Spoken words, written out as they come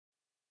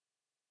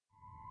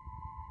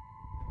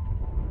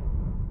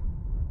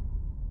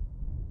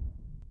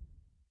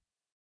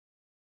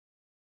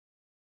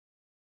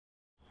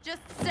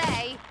Just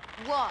say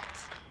what?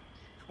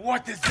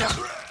 What is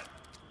that?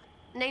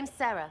 Name's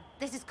Sarah.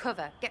 This is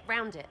cover. Get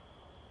round it.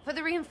 For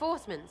the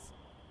reinforcements.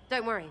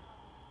 Don't worry.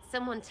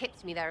 Someone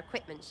tipped me their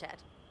equipment shed.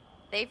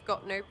 They've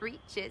got no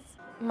breaches.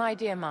 My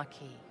dear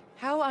Marquis,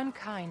 how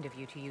unkind of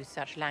you to use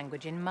such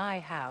language in my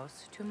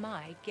house to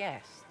my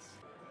guests.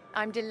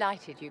 I'm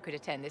delighted you could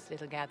attend this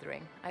little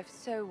gathering. I've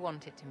so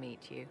wanted to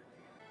meet you.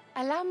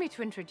 Allow me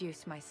to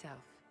introduce myself.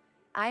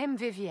 I am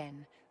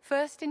Vivienne,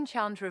 first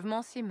enchanter of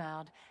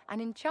Montsimard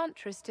and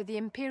enchantress to the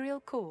Imperial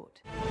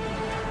Court.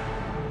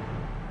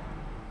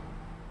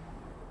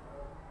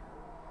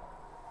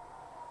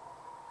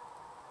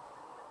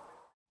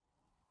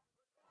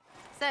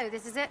 So,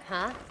 this is it,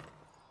 huh?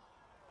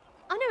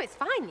 Oh no, it's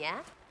fine, yeah?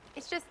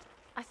 It's just,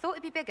 I thought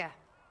it'd be bigger.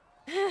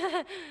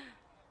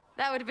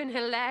 That would have been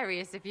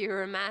hilarious if you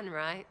were a man,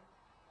 right?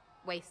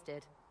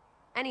 Wasted.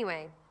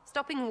 Anyway,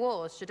 stopping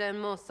wars should earn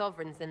more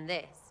sovereigns than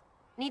this.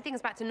 Need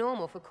things back to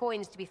normal for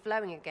coins to be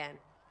flowing again.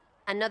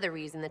 Another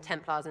reason the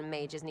Templars and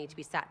mages need to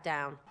be sat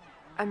down.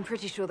 I'm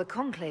pretty sure the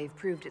Conclave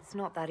proved it's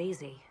not that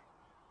easy.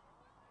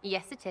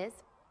 Yes, it is.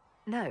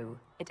 No,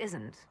 it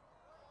isn't.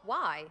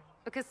 Why?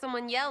 Because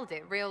someone yelled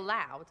it real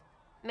loud?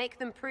 Make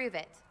them prove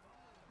it.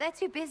 They're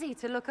too busy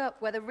to look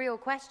up where the real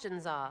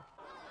questions are.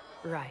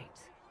 Right.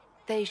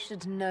 They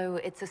should know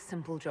it's a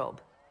simple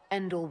job.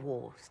 End all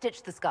war,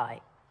 stitch the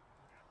sky.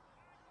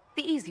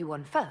 The easy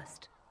one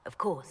first, of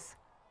course.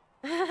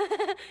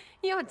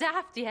 You're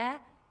daft, yeah?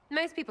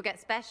 Most people get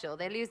special,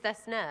 they lose their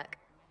snark.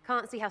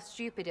 Can't see how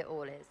stupid it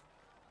all is.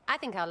 I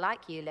think I'll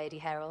like you, Lady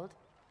Herald.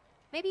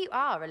 Maybe you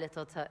are a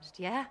little touched,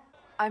 yeah?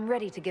 I'm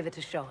ready to give it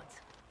a shot.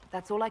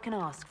 That's all I can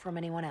ask from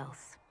anyone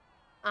else.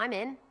 I'm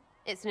in.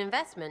 It's an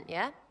investment,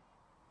 yeah?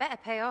 Better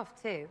pay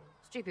off, too.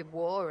 Stupid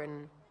war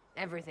and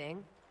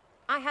everything.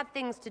 I had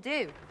things to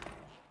do.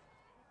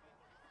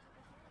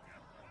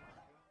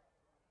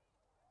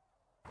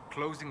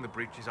 Closing the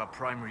breach is our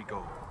primary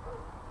goal.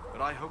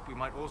 But I hope we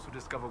might also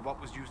discover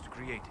what was used to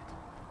create it.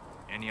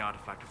 Any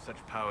artifact of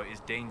such power is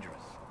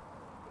dangerous.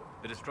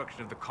 The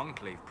destruction of the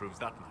Conclave proves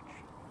that much.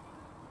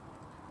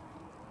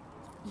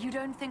 You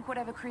don't think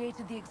whatever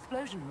created the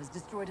explosion was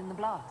destroyed in the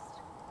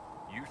blast?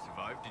 You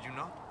survived, did you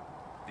not?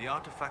 The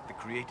artifact that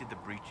created the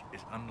breach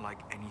is unlike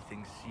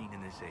anything seen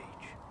in this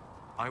age.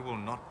 I will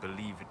not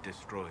believe it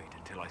destroyed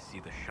until I see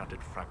the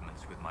shattered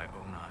fragments with my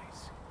own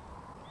eyes.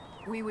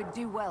 We would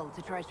do well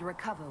to try to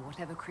recover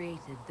whatever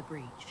created the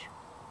breach.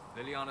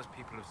 Liliana's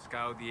people have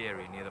scoured the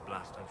area near the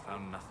blast and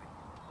found nothing.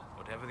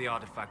 Whatever the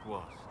artifact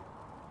was,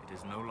 it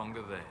is no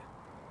longer there.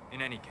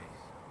 In any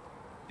case,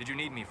 did you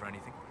need me for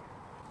anything?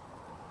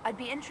 I'd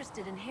be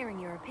interested in hearing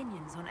your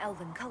opinions on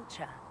elven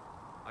culture.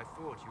 I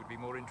thought you would be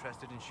more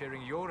interested in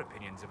sharing your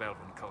opinions of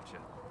elven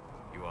culture.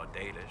 You are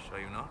Dalish, are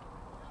you not?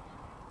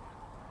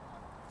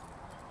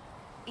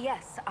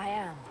 Yes, I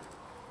am.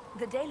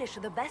 The Dalish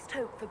are the best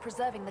hope for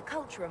preserving the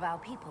culture of our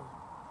people.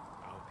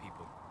 Our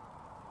people.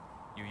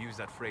 You use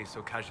that phrase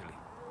so casually.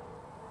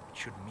 It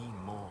should mean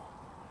more.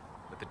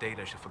 But the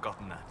Dalish have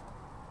forgotten that,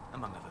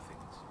 among other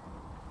things.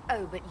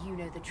 Oh, but you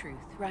know the truth,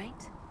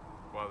 right?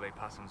 While they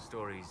pass on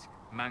stories,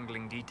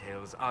 mangling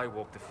details, I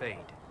walk the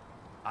Fade.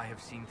 I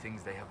have seen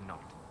things they have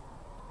not.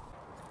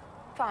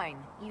 Fine,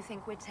 you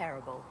think we're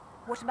terrible.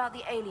 What about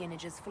the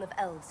alienages full of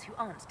elves who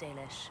aren't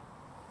Dalish?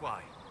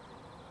 Why?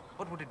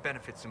 What would it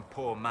benefit some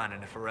poor man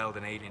in a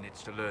Ferelden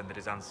alienage to learn that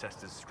his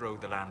ancestors strode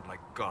the land like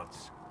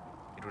gods?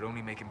 It would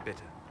only make him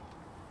bitter,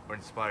 or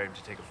inspire him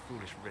to take a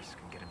foolish risk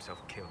and get himself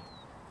killed.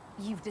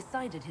 You've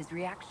decided his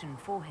reaction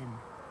for him.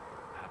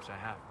 Perhaps I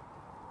have.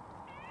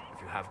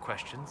 If you have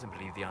questions and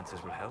believe the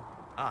answers will help,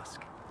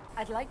 ask.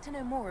 I'd like to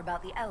know more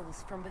about the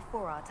elves from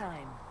before our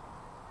time.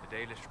 The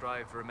Dalish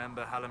strive to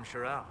remember Hallam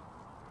Shiral.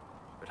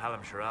 But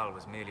Hallam Shiral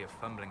was merely a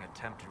fumbling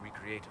attempt to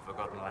recreate a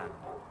forgotten land.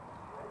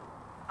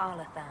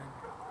 Arlathan.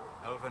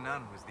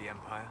 Elvanan was the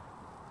Empire,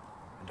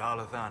 and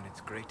Arlathan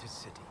its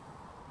greatest city.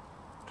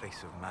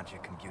 Place of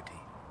magic and beauty,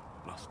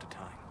 lost to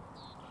time.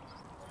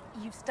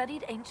 You've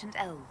studied ancient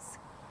elves.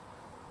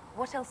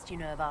 What else do you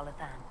know of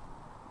Arlathan?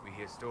 We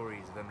hear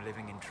stories of them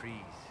living in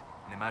trees,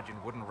 and imagine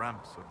wooden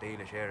ramps or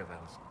Dalish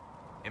Erebels.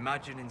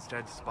 Imagine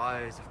instead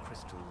spires of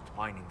crystal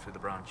twining through the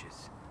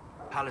branches,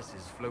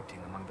 palaces floating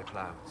among the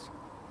clouds.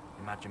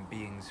 Imagine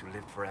beings who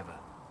lived forever,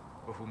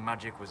 for whom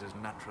magic was as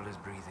natural as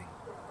breathing.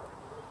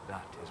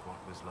 That is what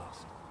was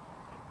lost.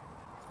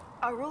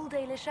 Are all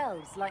Dalish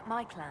elves like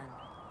my clan?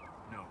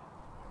 No.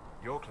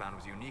 Your clan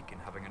was unique in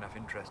having enough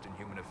interest in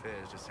human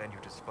affairs to send you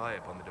to spy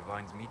upon the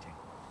Divine's meeting.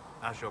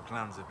 As your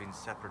clans have been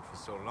separate for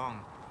so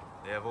long,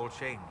 they have all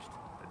changed,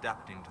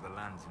 adapting to the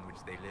lands in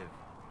which they live.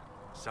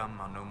 Some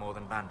are no more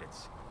than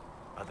bandits,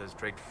 others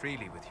trade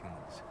freely with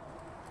humans,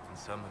 and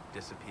some have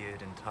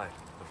disappeared entirely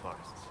to the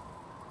forests.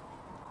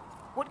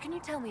 What can you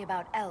tell me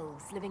about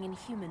elves living in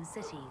human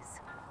cities?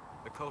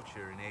 The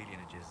culture in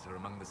alienages or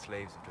among the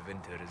slaves of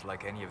Tevinter is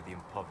like any of the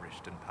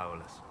impoverished and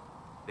powerless.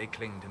 They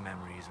cling to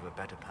memories of a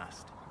better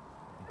past,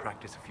 and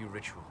practice a few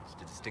rituals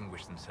to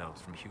distinguish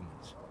themselves from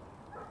humans.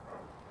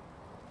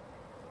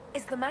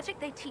 Is the magic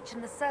they teach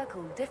in the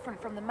Circle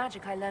different from the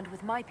magic I learned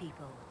with my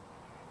people?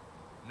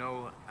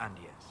 No and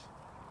yes.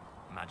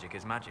 Magic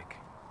is magic,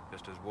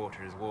 just as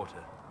water is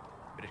water,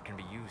 but it can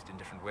be used in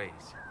different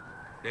ways.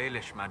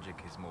 Dalish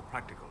magic is more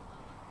practical,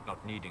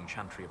 not needing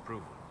chantry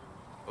approval,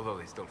 although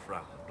they still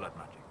frown on blood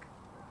magic.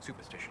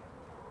 Superstition.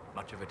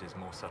 Much of it is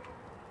more subtle.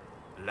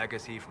 A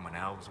legacy from when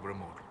elves were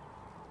immortal.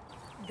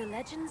 The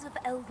legends of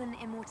elven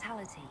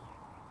immortality.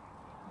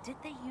 Did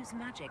they use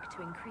magic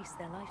to increase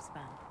their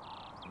lifespan?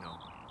 No.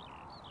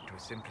 It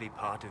was simply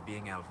part of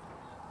being elven.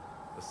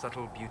 The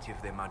subtle beauty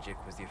of their magic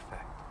was the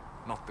effect,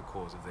 not the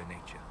cause of their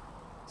nature.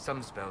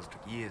 Some spells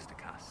took years to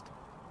cast.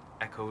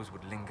 Echoes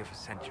would linger for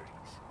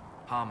centuries,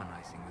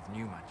 harmonizing with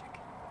new magic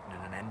in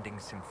an unending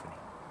symphony.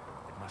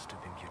 It must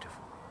have been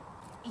beautiful.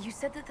 You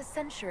said that the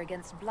censure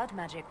against blood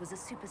magic was a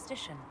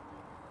superstition.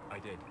 I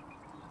did.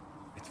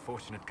 It's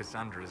fortunate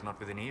Cassandra is not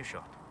within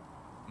earshot.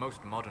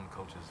 Most modern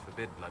cultures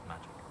forbid blood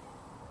magic.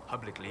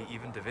 Publicly,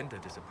 even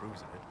Devinta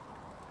disapproves of it.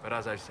 But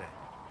as I said,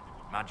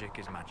 magic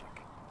is magic.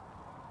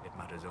 It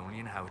matters only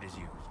in how it is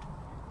used.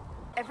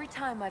 Every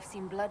time I've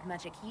seen blood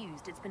magic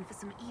used, it's been for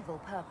some evil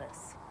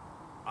purpose.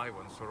 I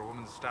once saw a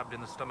woman stabbed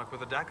in the stomach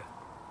with a dagger.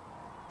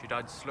 She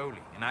died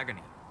slowly, in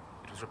agony.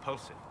 It was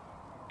repulsive.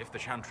 If the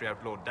Chantry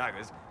outlawed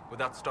daggers, would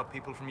that stop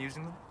people from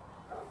using them?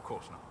 Of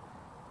course not.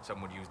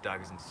 Some would use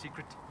daggers in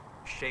secret,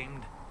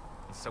 shamed,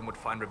 and some would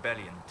find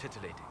rebellion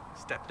titillating,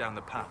 step down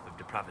the path of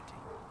depravity.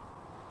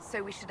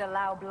 So we should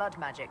allow blood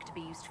magic to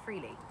be used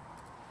freely.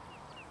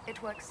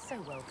 It works so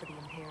well for the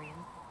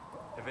Imperium.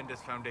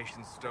 Devinda's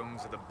foundation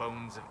stones are the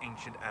bones of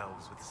ancient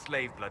elves with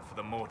slave blood for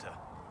the mortar.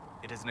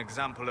 It is an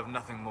example of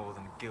nothing more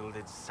than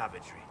gilded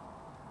savagery.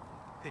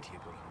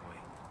 Pitiable in a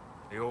way.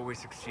 They always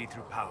succeed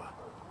through power,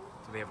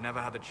 so they have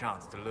never had the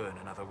chance to learn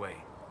another way.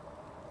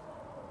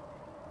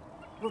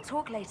 We'll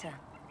talk later.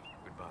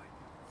 Goodbye.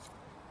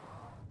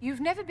 You've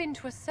never been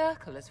to a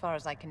circle, as far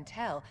as I can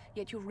tell,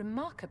 yet you're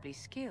remarkably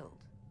skilled.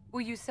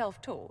 Were you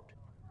self-taught?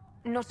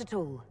 Not at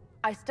all.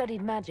 I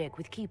studied magic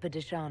with Keeper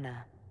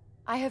Deshana.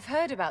 I have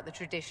heard about the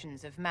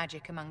traditions of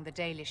magic among the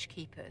Dalish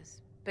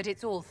keepers, but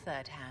it's all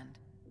third-hand.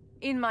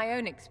 In my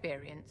own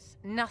experience,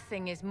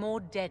 nothing is more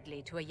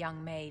deadly to a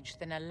young mage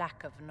than a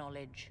lack of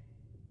knowledge,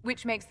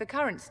 which makes the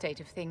current state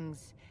of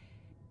things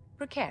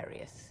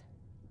precarious.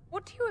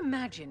 What do you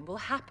imagine will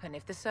happen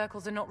if the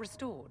circles are not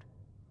restored?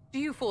 Do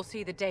you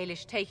foresee the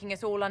Dalish taking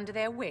us all under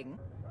their wing?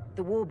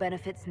 The war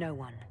benefits no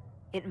one.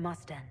 It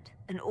must end.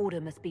 An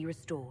order must be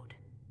restored.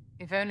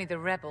 If only the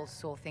rebels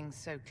saw things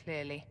so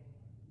clearly.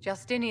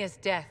 Justinia's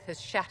death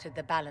has shattered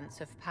the balance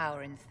of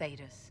power in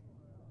Thedas.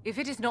 If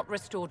it is not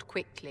restored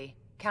quickly,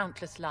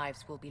 countless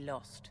lives will be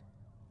lost.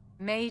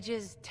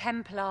 Mages,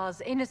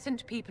 Templars,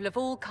 innocent people of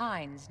all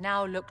kinds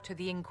now look to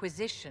the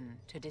Inquisition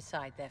to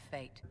decide their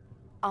fate.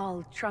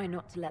 I'll try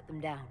not to let them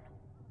down.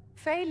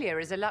 Failure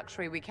is a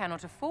luxury we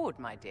cannot afford,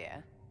 my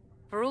dear.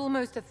 For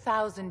almost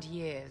 1,000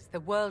 years, the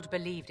world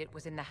believed it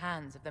was in the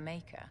hands of the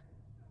Maker.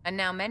 And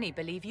now many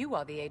believe you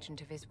are the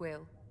agent of his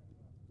will.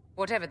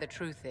 Whatever the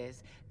truth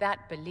is,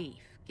 that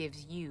belief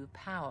gives you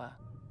power.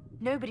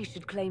 Nobody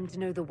should claim to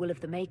know the will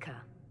of the Maker.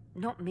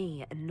 Not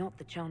me, and not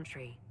the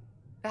Chantry.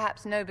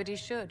 Perhaps nobody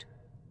should.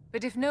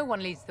 But if no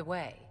one leads the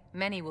way,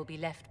 many will be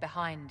left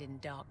behind in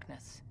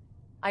darkness.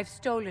 I've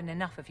stolen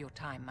enough of your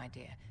time, my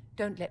dear.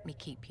 Don't let me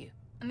keep you.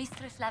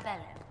 Mistress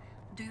Lavelle,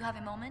 do you have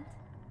a moment?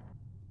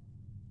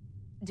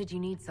 Did you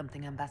need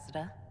something,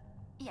 Ambassador?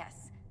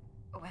 Yes.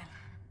 Well,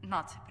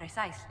 not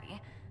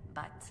precisely,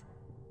 but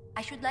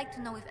I should like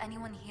to know if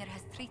anyone here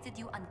has treated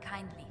you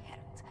unkindly,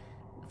 Herald,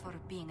 for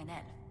being an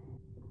elf.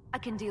 I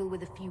can deal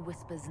with a few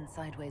whispers and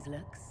sideways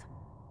looks.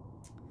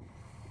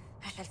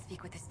 I shall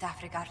speak with the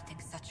staff regarding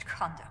such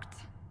conduct.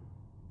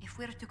 If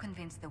we're to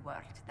convince the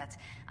world that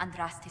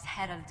Andraste's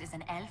Herald is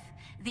an elf,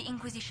 the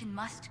Inquisition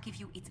must give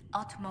you its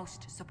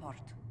utmost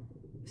support.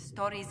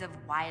 Stories of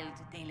wild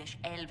Dalish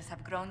elves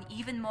have grown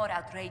even more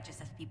outrageous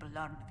as people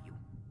learn of you.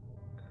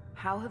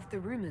 How have the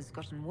rumors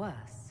gotten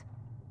worse?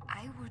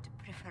 I would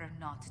prefer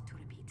not to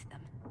repeat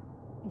them.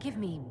 Give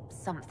me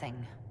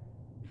something.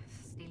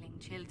 Stealing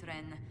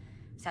children,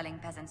 selling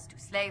peasants to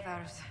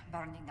slavers,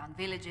 burning down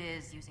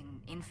villages, using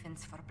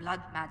infants for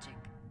blood magic.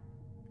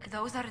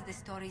 Those are the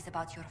stories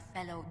about your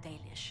fellow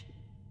Dalish.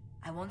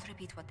 I won't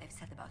repeat what they've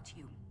said about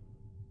you.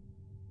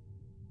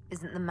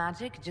 Isn't the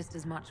magic just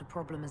as much a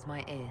problem as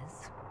my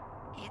ears?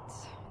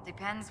 It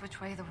depends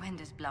which way the wind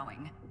is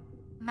blowing.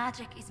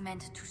 Magic is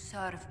meant to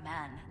serve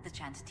man, the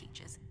chant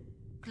teaches.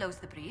 Close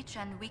the breach,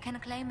 and we can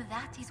claim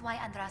that is why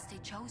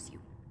Andraste chose you.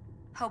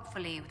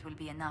 Hopefully it will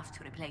be enough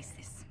to replace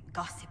this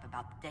gossip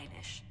about the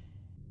Dalish.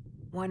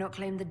 Why not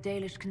claim the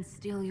Dalish can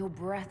steal your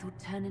breath or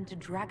turn into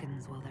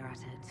dragons while they're at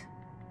it?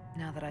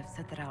 Now that I've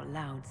said that out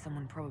loud,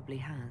 someone probably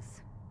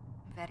has.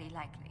 Very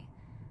likely.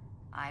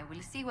 I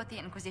will see what the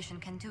Inquisition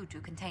can do to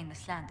contain the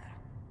slander.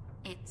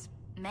 It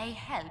may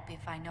help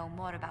if I know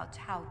more about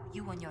how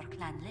you and your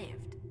clan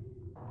lived.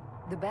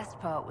 The best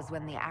part was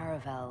when the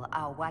Aravel,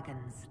 our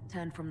wagons,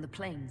 turned from the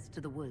plains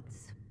to the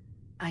woods.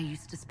 I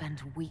used to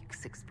spend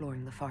weeks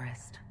exploring the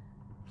forest.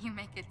 You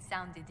make it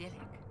sound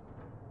idyllic.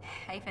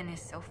 Haven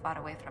is so far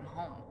away from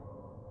home.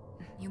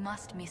 You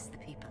must miss the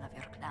people of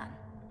your clan.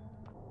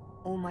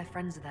 All my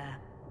friends are there.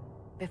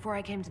 Before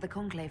I came to the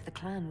Conclave, the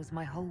clan was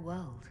my whole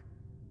world.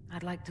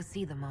 I'd like to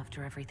see them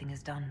after everything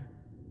is done.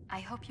 I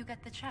hope you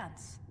get the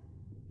chance.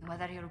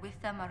 Whether you're with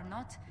them or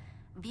not,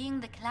 being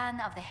the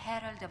clan of the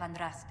Herald of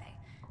Andraste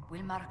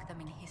will mark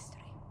them in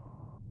history.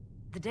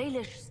 The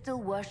Dalish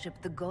still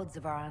worship the gods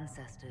of our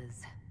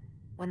ancestors.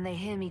 When they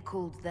hear me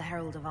called the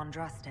Herald of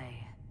Andraste,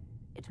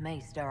 it may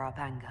stir up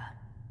anger.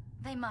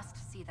 They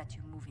must see that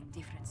you move in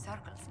different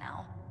circles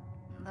now.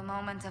 The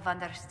moment of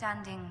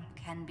understanding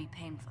can be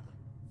painful.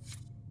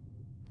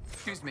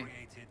 Excuse me.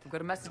 I've got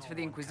a message for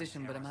the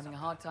Inquisition, but I'm having a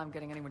hard time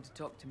getting anyone to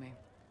talk to me.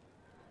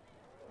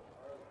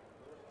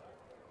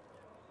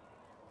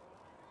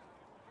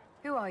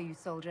 Who are you,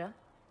 soldier?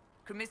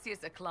 Cremisius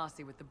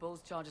Aclasi with the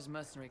Bulls Chargers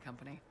Mercenary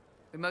Company.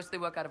 We mostly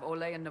work out of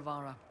Orlais and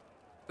Navarra.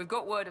 We've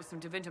got word of some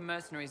Tevinter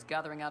mercenaries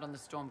gathering out on the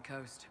Storm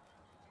Coast.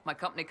 My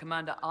company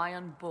commander,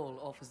 Iron Bull,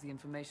 offers the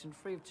information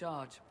free of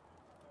charge.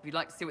 If you'd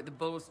like to see what the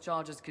Bulls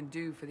Chargers can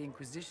do for the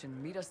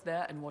Inquisition, meet us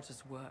there and watch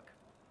us work.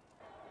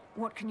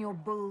 What can your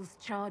Bulls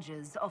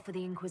Chargers offer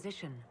the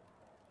Inquisition?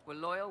 We're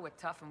loyal, we're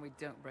tough, and we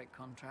don't break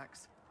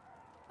contracts.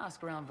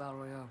 Ask around Val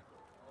Royeaux.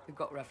 We've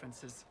got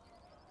references.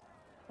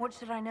 What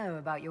should I know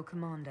about your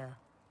commander?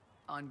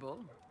 Iron Bull.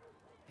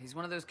 He's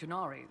one of those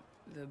Kunari,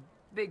 the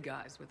big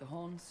guys with the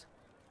horns.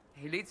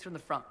 He leads from the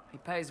front. He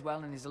pays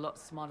well, and he's a lot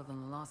smarter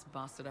than the last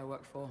bastard I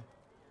worked for.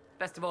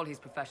 Best of all, he's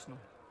professional.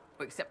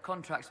 We accept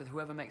contracts with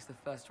whoever makes the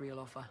first real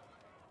offer.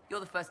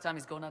 You're the first time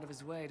he's gone out of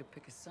his way to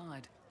pick a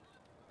side.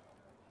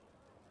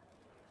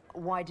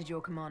 Why did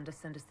your commander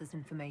send us this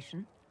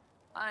information?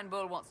 Iron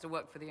Bull wants to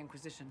work for the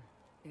Inquisition.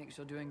 He thinks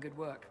you're doing good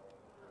work.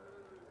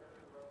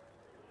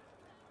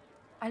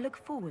 I look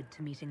forward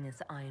to meeting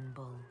this Iron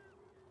Bull.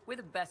 We're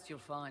the best you'll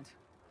find.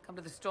 Come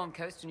to the Storm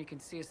Coast and you can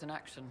see us in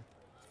action.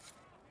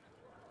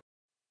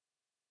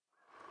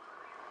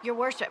 Your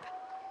worship,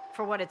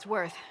 for what it's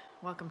worth,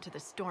 welcome to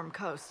the Storm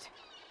Coast.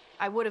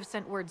 I would have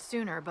sent word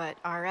sooner, but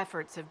our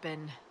efforts have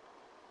been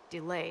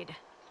delayed.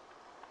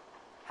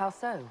 How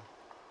so?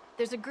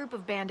 There's a group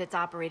of bandits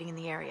operating in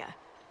the area.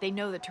 They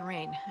know the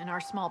terrain, and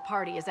our small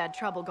party has had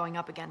trouble going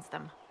up against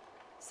them.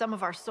 Some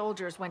of our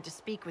soldiers went to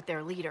speak with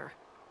their leader.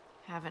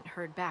 Haven't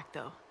heard back,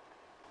 though.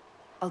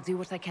 I'll do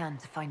what I can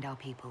to find our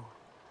people.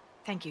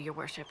 Thank you, Your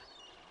Worship.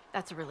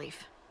 That's a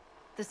relief.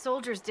 The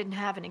soldiers didn't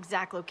have an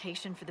exact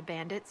location for the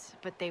bandits,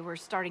 but they were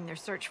starting their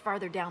search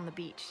farther down the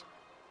beach.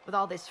 With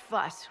all this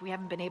fuss, we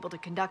haven't been able to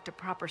conduct a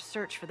proper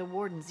search for the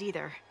wardens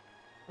either.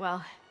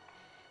 Well,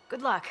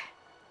 good luck,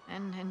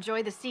 and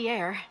enjoy the sea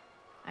air.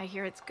 I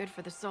hear it's good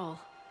for the soul.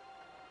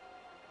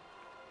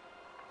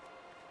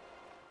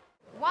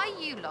 Why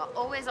you lot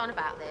always on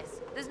about this?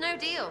 There's no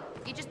deal.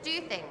 You just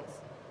do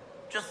things.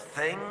 Just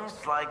things,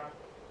 like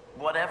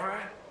whatever?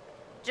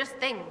 Just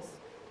things.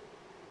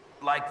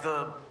 Like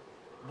the,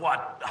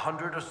 what,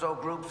 100 or so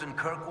groups in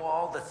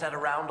Kirkwall that sat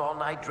around all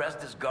night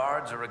dressed as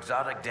guards or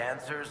exotic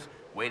dancers,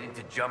 waiting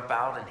to jump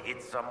out and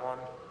hit someone?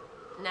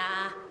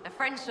 Nah, a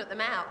friend shut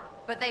them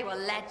out. But they were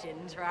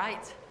legends,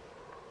 right?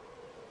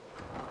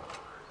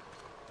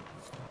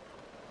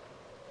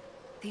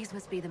 These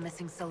must be the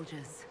missing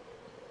soldiers.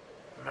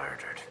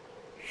 Murdered.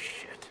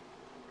 Shit.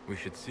 We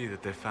should see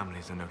that their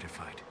families are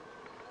notified.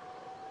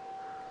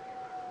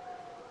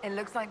 It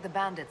looks like the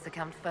bandits are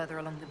camped further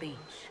along the beach.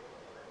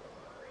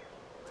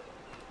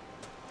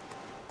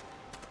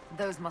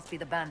 Those must be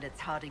the bandits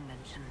Harding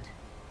mentioned.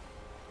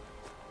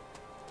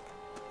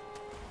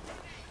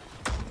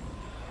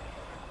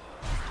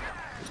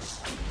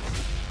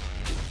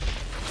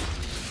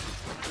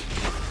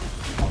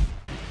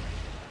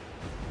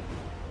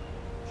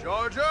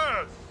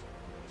 Chargers!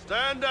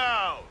 Stand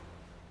down!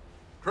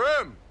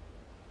 Krim!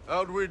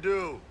 How'd we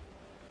do?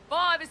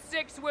 5 or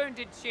 6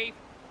 wounded, Chief.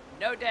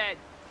 No dead.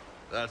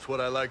 That's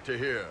what I like to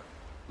hear.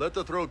 Let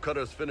the throat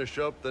cutters finish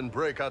up, then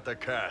break out the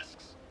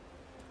casks.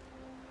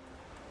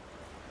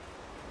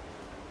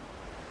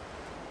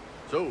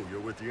 So, you're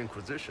with the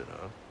Inquisition,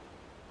 huh?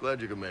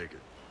 Glad you could make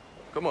it.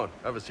 Come on,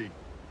 have a seat.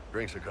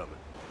 Drinks are coming.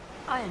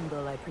 Iron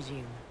Bull, I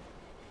presume.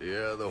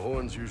 Yeah, the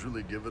horns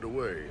usually give it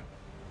away.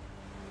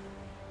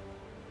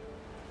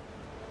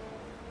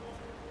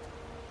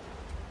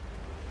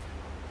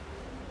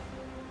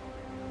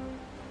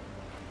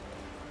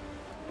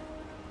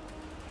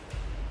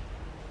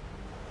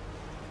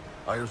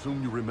 I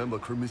assume you remember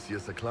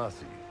Cremisius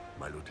Aclasi,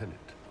 my lieutenant.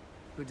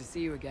 Good to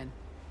see you again.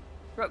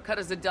 Throat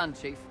cutters are done,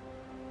 Chief.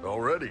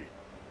 Already?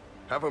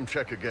 Have them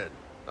check again.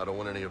 I don't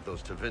want any of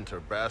those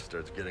Tevinter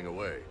bastards getting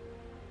away.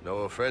 No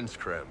offense,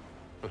 Krem.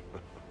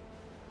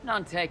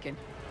 None taken.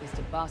 At least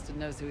a bastard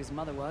knows who his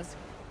mother was.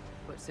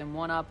 Puts him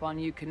one up on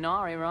you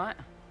Canary, right?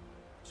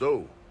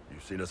 So,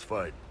 you've seen us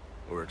fight.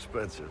 We're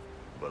expensive,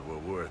 but we're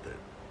worth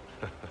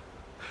it.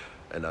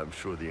 And I'm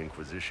sure the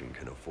Inquisition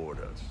can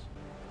afford us.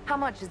 How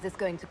much is this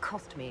going to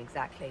cost me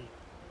exactly?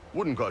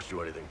 Wouldn't cost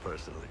you anything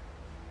personally.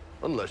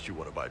 Unless you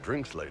want to buy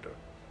drinks later.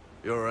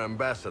 Your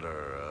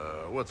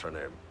ambassador, what's her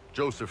name?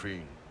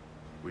 Josephine.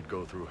 We'd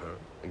go through her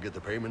and get the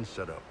payments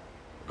set up.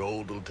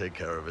 Gold will take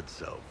care of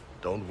itself.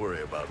 Don't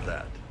worry about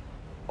that.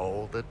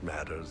 All that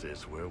matters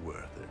is we're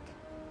worth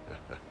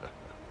it.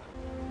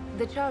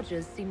 The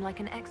Chargers seem like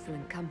an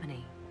excellent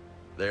company.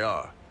 They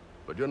are,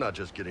 but you're not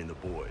just getting the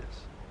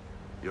boys.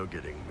 You're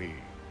getting me.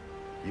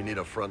 You need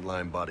a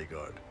frontline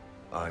bodyguard.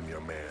 I'm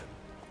your man.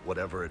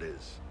 Whatever it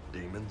is.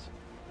 Demons?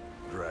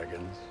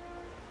 Dragons?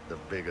 The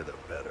bigger the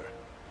better.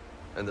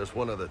 And there's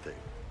one other thing.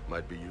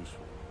 Might be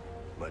useful.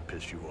 Might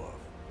piss you off.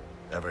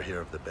 Ever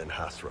hear of the Ben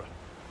Hasra?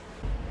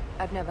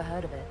 I've never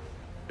heard of it.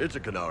 It's a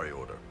Canary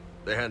order.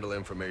 They handle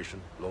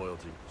information,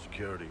 loyalty,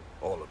 security,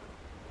 all of it.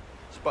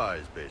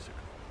 Spies, basically.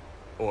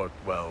 Or,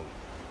 well,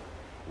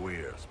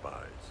 we're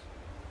spies.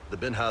 The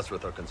Ben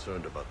Hasrath are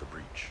concerned about the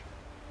breach.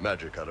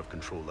 Magic out of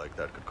control like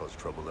that could cause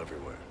trouble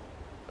everywhere.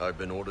 I've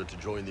been ordered to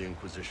join the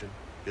Inquisition,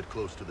 get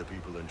close to the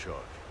people in charge,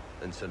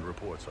 and send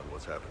reports on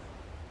what's happening.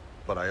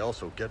 But I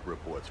also get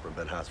reports from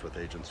Ben Hasrath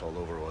agents all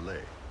over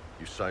Orlais.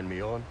 You sign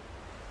me on,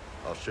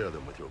 I'll share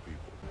them with your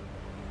people.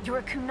 You're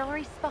a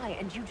Kunari spy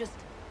and you just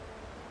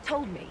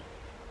told me.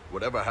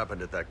 Whatever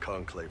happened at that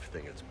conclave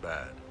thing, it's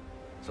bad.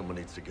 Someone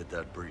needs to get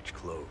that breach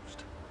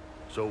closed.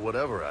 So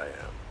whatever I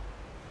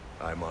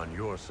am, I'm on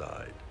your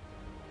side.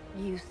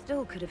 You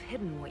still could have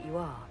hidden what you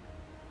are.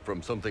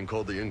 From something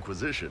called the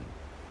Inquisition?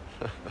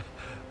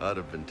 I'd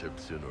have been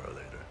tipped sooner or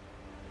later.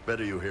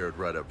 Better you hear it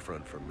right up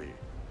front from me.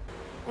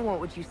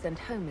 What would you send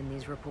home in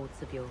these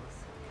reports of yours?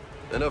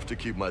 Enough to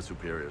keep my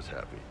superiors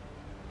happy.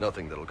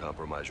 Nothing that'll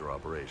compromise your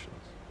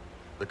operations.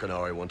 The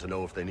Canary want to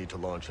know if they need to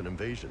launch an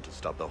invasion to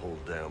stop the whole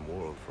damn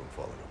world from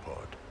falling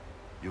apart.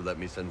 You let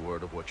me send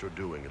word of what you're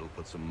doing, it'll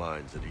put some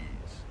minds at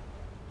ease.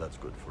 That's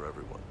good for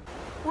everyone.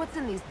 What's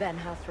in these Ben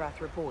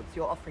Hasrath reports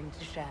you're offering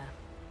to share?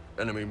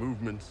 Enemy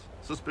movements,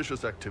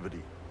 suspicious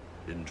activity,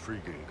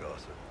 intriguing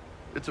gossip.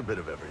 It's a bit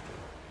of everything.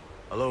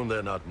 Alone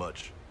they're not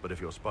much, but if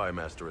your spy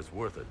master is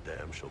worth a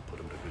damn, she'll put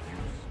him to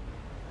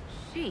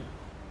good use.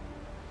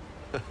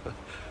 She?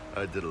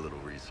 I did a little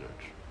research.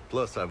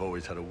 Plus, I've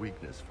always had a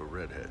weakness for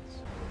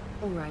redheads.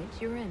 All right,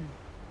 you're in.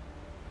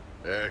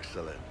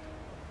 Excellent.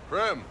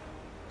 Prem,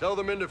 tell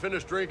the men to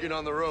finish drinking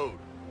on the road.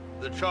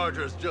 The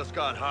Chargers just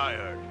got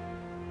hired.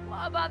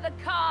 What about the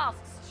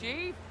casks,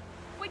 Chief?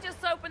 We just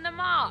opened them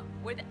up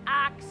with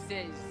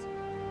axes.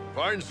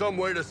 Find some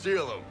way to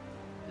seal them.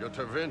 You're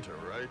Tevinter,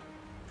 right?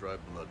 Try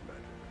blood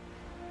magic.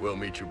 We'll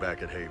meet you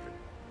back at Haven.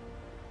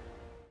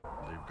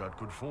 They've got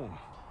good form.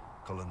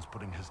 Cullen's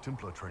putting his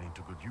Templar training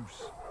to good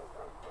use.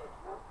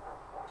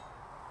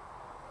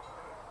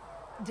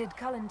 Did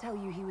Cullen tell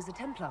you he was a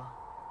Templar?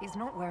 He's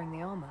not wearing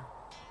the armor.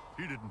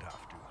 He didn't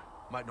have to.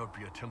 Might not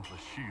be a Templar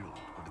shield,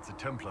 but it's a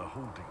Templar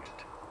holding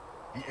it.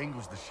 He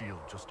angles the shield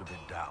just a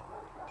bit down.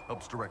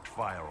 Helps direct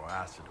fire or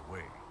acid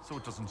away, so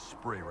it doesn't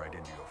spray right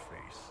into your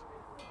face.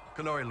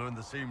 Canary learned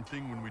the same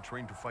thing when we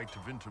trained to fight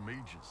Tevinter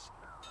mages.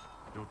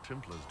 Your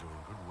Templar's doing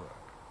good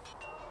work.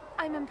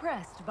 I'm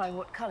impressed by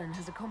what Cullen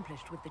has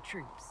accomplished with the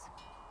troops.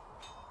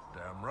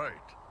 Damn right.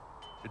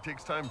 It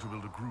takes time to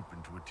build a group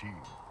into a team,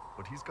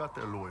 but he's got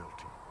their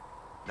loyalty.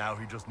 Now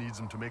he just needs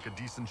them to make a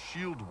decent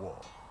shield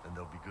wall, and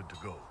they'll be good to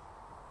go.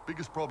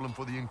 Biggest problem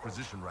for the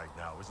Inquisition right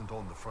now isn't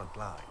on the front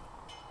line.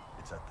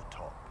 It's at the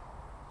top.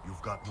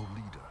 You've got no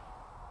leader,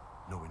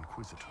 no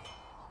Inquisitor.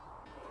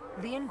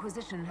 The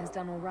Inquisition has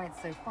done all right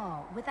so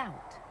far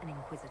without an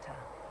Inquisitor.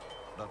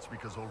 That's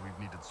because all we've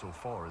needed so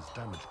far is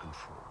damage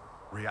control,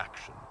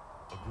 reaction.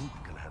 A group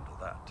can handle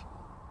that.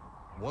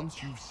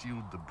 Once you've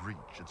sealed the breach,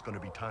 it's gonna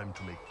be time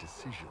to make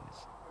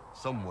decisions.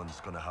 Someone's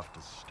gonna have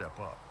to step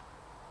up.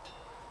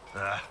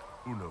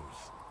 Who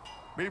knows?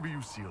 Maybe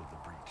you sealed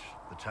the breach.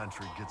 The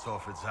Chantry gets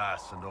off its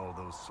ass and all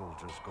those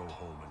soldiers go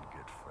home and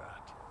get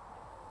fat.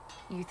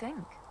 You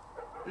think?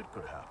 It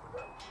could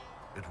happen.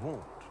 It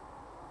won't,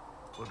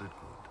 but it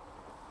could.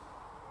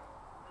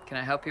 Can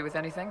I help you with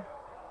anything?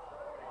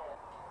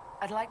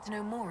 I'd like to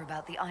know more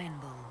about the Iron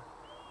Bull.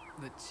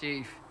 The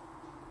Chief.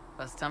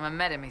 First time I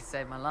met him, he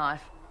saved my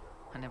life.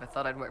 I never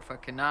thought I'd work for a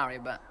Canary,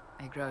 but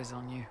he grows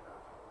on you.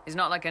 He's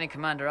not like any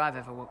commander I've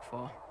ever worked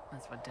for.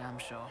 That's for damn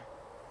sure.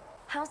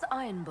 How's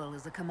Iron Bull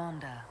as a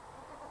commander?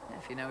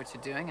 If you know what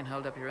you're doing and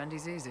hold up your end,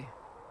 he's easy.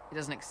 He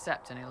doesn't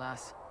accept any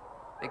less.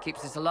 If he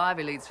keeps us alive,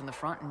 he leads from the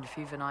front, and if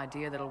you've an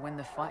idea that'll win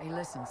the fight, he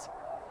listens.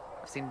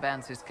 I've seen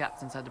bands whose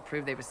captains had to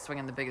prove they were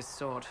swinging the biggest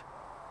sword.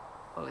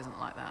 Bull isn't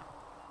like that.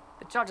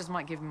 The Chargers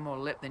might give him more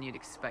lip than you'd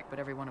expect, but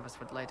every one of us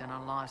would lay down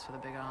our lives for the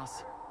big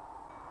ass.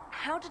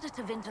 How did a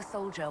Tevinter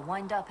soldier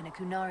wind up in a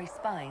Kunari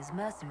spy's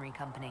mercenary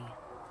company?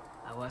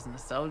 I wasn't a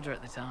soldier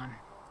at the time.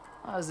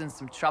 I was in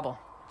some trouble,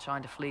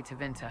 trying to flee to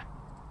Tevinter.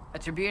 A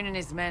Tribune and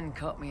his men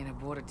caught me in a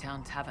border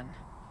town tavern.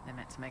 They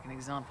meant to make an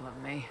example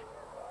of me.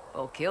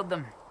 Bull killed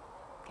them.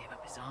 Gave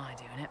up his eye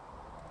doing it.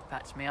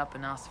 Patched me up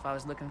and asked if I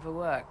was looking for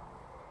work.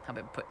 I've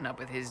been putting up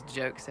with his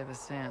jokes ever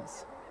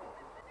since.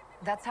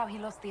 That's how he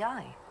lost the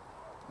eye?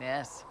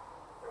 Yes.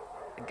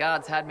 The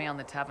guards had me on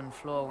the tavern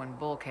floor when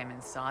Bull came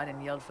inside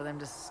and yelled for them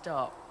to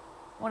stop.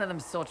 One of them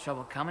saw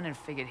trouble coming and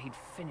figured he'd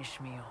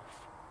finish me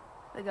off.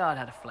 The guard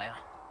had a flare.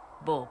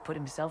 Bull put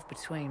himself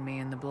between me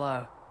and the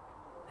blow.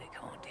 Big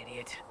horned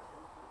idiot.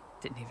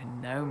 Didn't even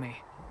know me.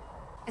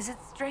 Is it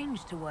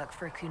strange to work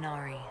for a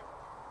Kunari?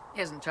 He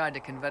hasn't tried to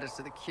convert us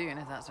to the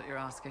Qun, if that's what you're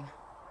asking.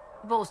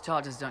 The Bull's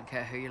charges don't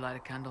care who you light a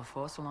candle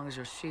for, so long as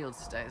your shield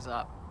stays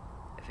up.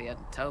 If he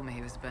hadn't told me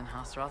he was Ben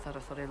Hasrath, I'd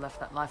have thought he'd left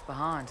that life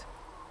behind.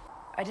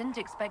 I didn't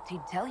expect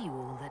he'd tell you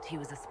all that he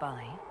was a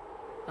spy.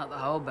 Not the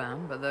whole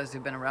band, but those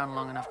who've been around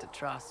long enough to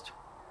trust.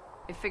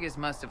 He figures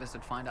most of us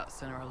would find out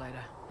sooner or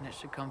later, and it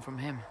should come from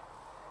him.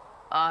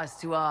 Eyes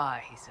to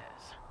eye, he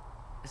says.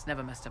 It's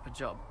never messed up a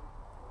job.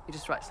 He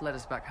just writes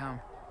letters back home.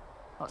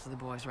 Lots of the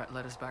boys write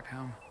letters back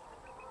home.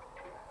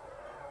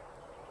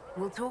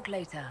 We'll talk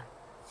later.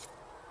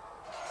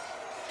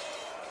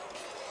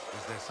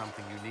 Was there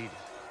something you needed?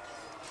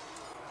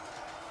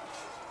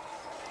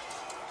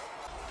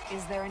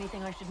 Is there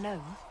anything I should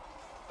know?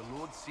 The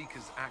Lord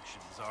Seeker's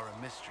actions are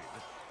a mystery,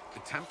 but the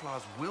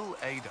Templars will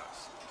aid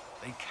us.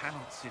 They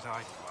cannot sit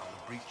idle while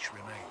the breach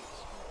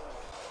remains.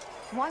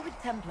 Why would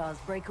Templars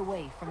break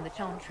away from the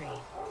Chantry?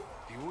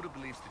 The Order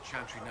believes the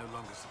Chantry no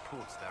longer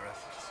supports their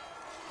efforts.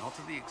 Not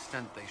to the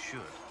extent they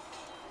should.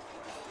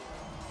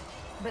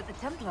 But the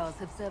Templars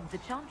have served the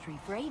Chantry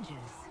for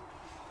ages.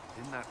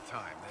 In that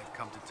time, they've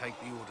come to take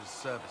the Order's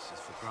services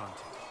for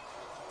granted.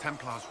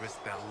 Templars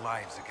risk their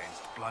lives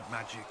against blood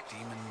magic,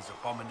 demons,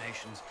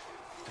 abominations,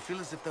 to feel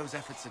as if those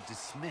efforts are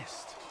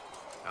dismissed.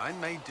 I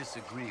may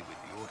disagree with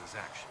the Order's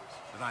actions,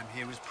 but I'm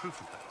here as proof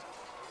of that.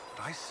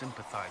 But I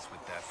sympathize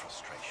with their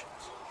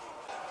frustrations.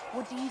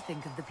 What do you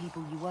think of the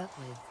people you work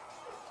with?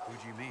 Who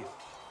do you mean?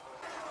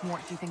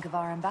 What do you think of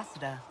our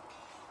ambassador?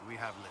 We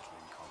have little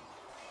in common.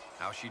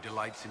 How she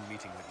delights in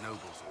meeting with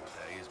nobles all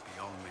day is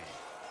beyond me.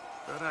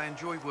 But I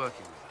enjoy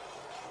working with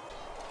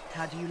her.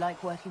 How do you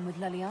like working with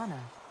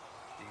Leliana?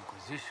 The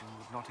Inquisition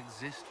would not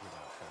exist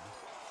without her.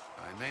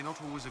 I may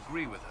not always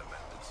agree with her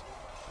methods,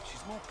 but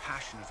she's more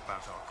passionate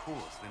about our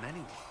cause than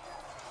anyone.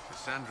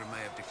 Cassandra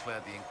may have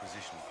declared the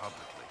Inquisition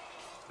publicly,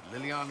 but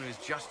Leliana is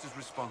just as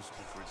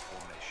responsible for its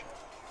formation.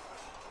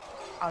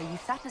 Are you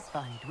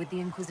satisfied with the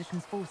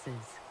Inquisition's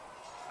forces?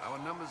 Our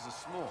numbers are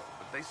small,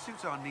 but they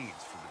suit our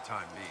needs for the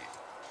time being.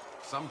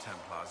 Some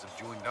Templars have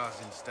joined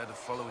us instead of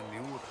following the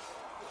Order.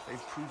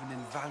 They've proven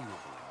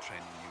invaluable in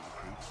training new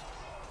recruits.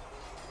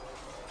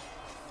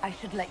 I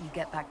should let you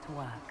get back to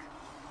work.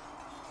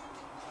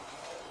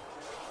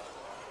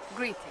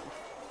 Greetings.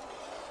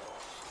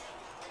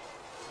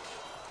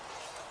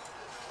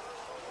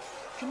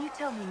 Can you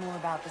tell me more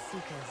about the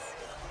Seekers?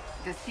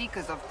 The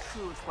Seekers of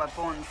Truth were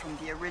born from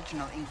the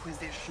original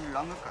Inquisition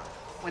long ago,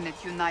 when it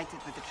united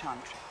with the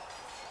Chantry.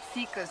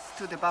 Seekers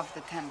stood above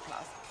the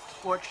Templars,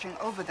 watching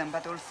over them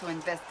but also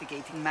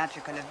investigating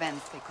magical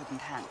events they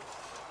couldn't handle.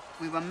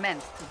 We were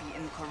meant to be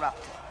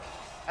incorruptible,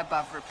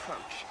 above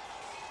reproach.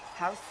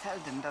 How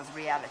seldom does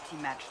reality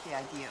match the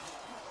ideal?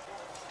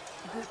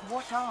 But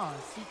what are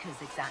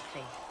Seekers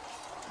exactly?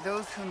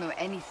 Those who know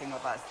anything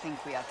of us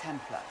think we are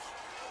Templars.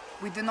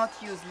 We do not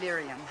use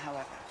lyrium,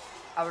 however.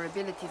 Our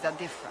abilities are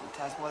different,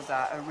 as was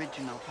our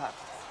original purpose.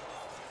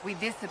 We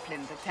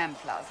disciplined the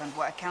Templars and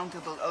were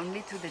accountable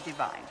only to the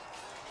Divine,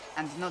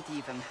 and not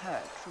even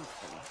her,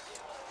 truthfully.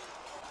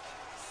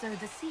 So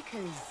the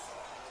Seekers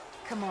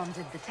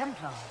commanded the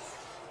Templars?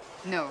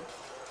 No,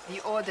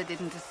 the Order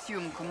didn't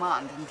assume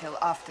command until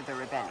after the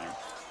rebellion.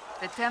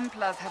 The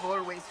Templars have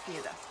always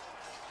feared us.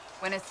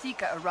 When a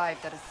Seeker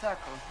arrived at a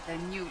circle, they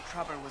knew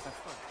trouble was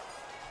afoot.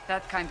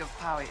 That kind of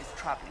power is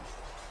troubling.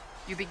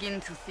 You begin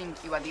to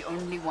think you are the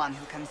only one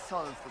who can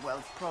solve the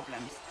world's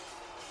problems.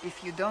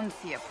 If you don't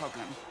see a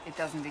problem, it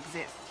doesn't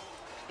exist.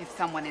 If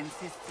someone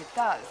insists it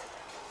does,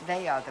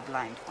 they are the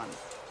blind ones.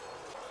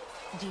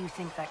 Do you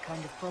think that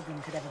kind of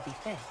problem could ever be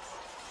fixed?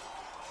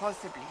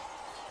 Possibly.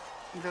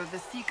 Though the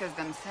Seekers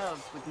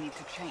themselves would need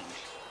to change.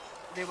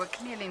 They were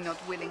clearly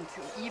not willing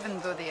to, even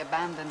though they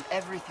abandoned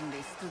everything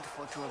they stood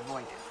for to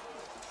avoid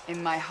it.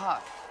 In my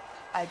heart,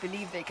 I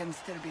believe they can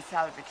still be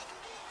salvaged,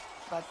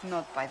 but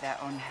not by their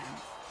own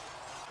hands.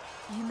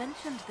 You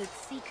mentioned that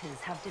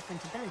Seekers have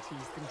different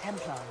abilities than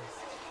Templars.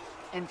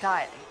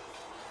 Entirely.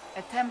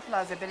 A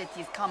Templar's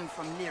abilities come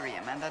from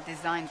lyrium and are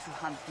designed to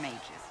hunt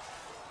mages.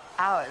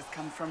 Ours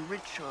come from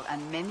ritual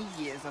and many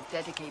years of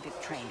dedicated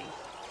training.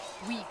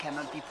 We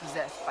cannot be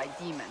possessed by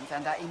demons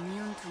and are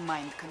immune to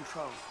mind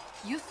control.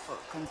 Useful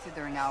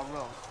considering our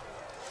role.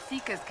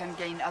 Seekers can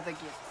gain other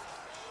gifts,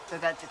 though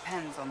that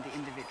depends on the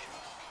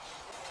individual.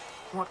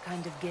 What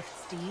kind of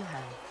gifts do you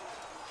have?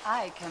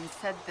 I can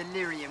set the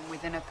lyrium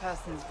within a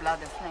person's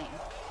blood aflame.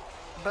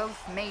 Both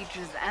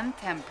mages and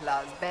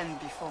Templars bend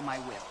before my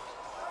will.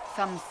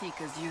 Some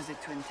Seekers use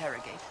it to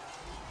interrogate,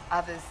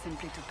 others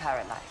simply to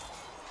paralyze.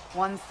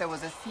 Once there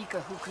was a Seeker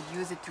who could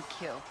use it to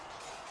kill.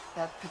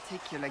 That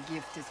particular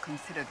gift is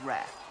considered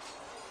rare.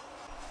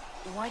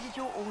 Why did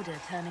your order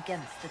turn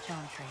against the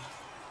Chantry?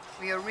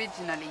 We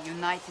originally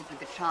united with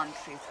the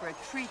Chantry through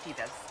a treaty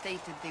that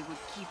stated they would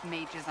keep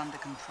mages under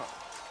control.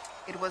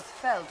 It was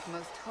felt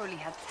Most Holy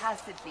had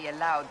tacitly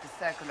allowed the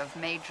Circle of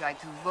Magi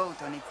to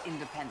vote on its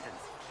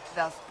independence,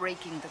 thus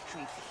breaking the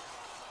treaty.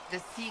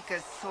 The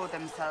Seekers saw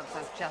themselves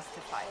as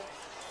justified,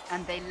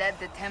 and they led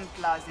the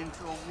Templars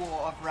into a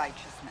war of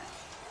righteousness.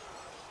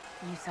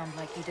 You sound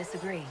like you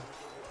disagree.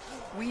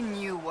 We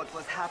knew what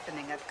was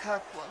happening at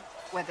Kirkwall,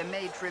 where the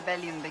Mage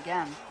Rebellion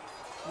began.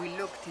 We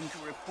looked into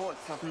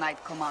reports of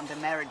Knight Commander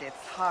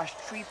Meredith's harsh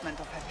treatment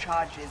of her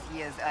charges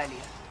years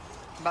earlier.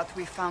 But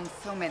we found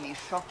so many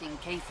shocking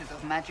cases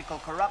of magical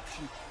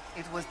corruption,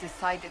 it was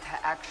decided her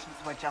actions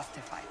were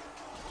justified.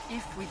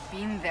 If we'd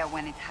been there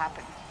when it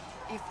happened,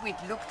 if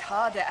we'd looked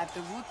harder at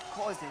the root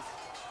causes...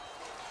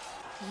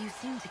 You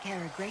seem to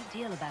care a great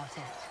deal about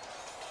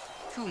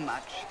it. Too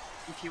much,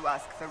 if you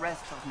ask the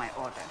rest of my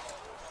order.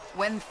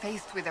 When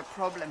faced with a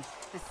problem,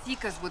 the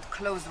Seekers would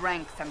close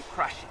ranks and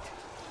crush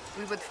it.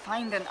 We would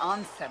find an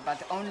answer,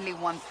 but only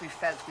once we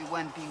felt we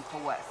weren't being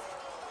coerced.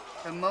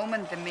 The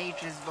moment the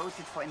mages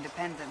voted for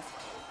independence,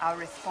 our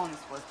response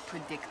was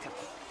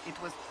predictable.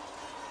 It was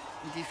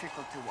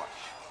difficult to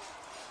watch.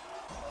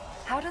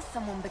 How does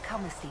someone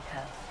become a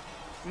Seeker?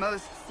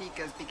 Most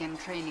Seekers begin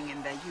training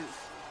in their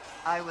youth.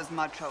 I was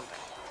much older,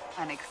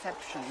 an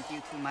exception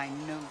due to my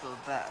noble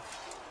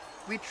birth.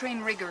 We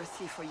train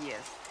rigorously for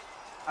years.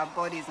 Our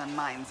bodies and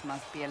minds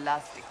must be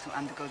elastic to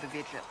undergo the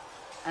vigil,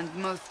 and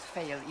most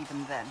fail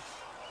even then.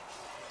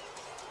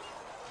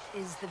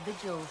 Is the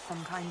vigil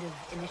some kind of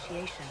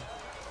initiation?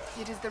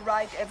 It is the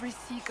rite every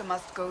Seeker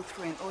must go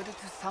through in order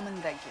to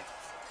summon their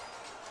gifts.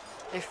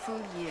 A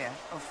full year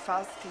of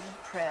fasting,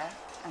 prayer,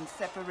 and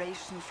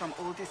separation from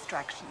all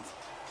distractions,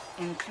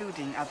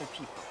 including other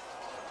people.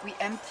 We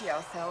empty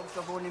ourselves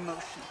of all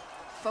emotion,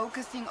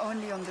 focusing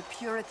only on the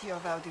purity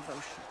of our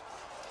devotion.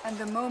 And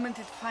the moment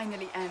it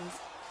finally ends,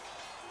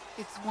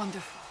 it's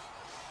wonderful.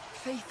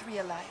 Faith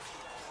realized.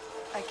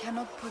 I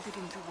cannot put it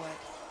into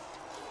words.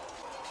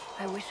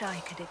 I wish I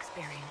could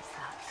experience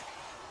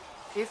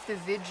that. If the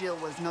vigil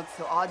was not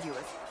so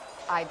arduous,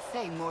 I'd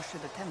say more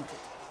should attempt it.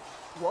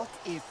 What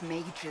if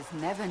mages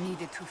never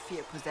needed to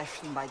fear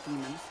possession by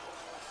demons?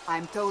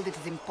 I'm told it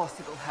is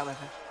impossible,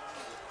 however.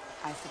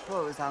 I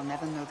suppose I'll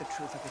never know the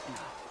truth of it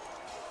now.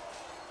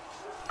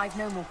 I've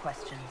no more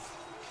questions.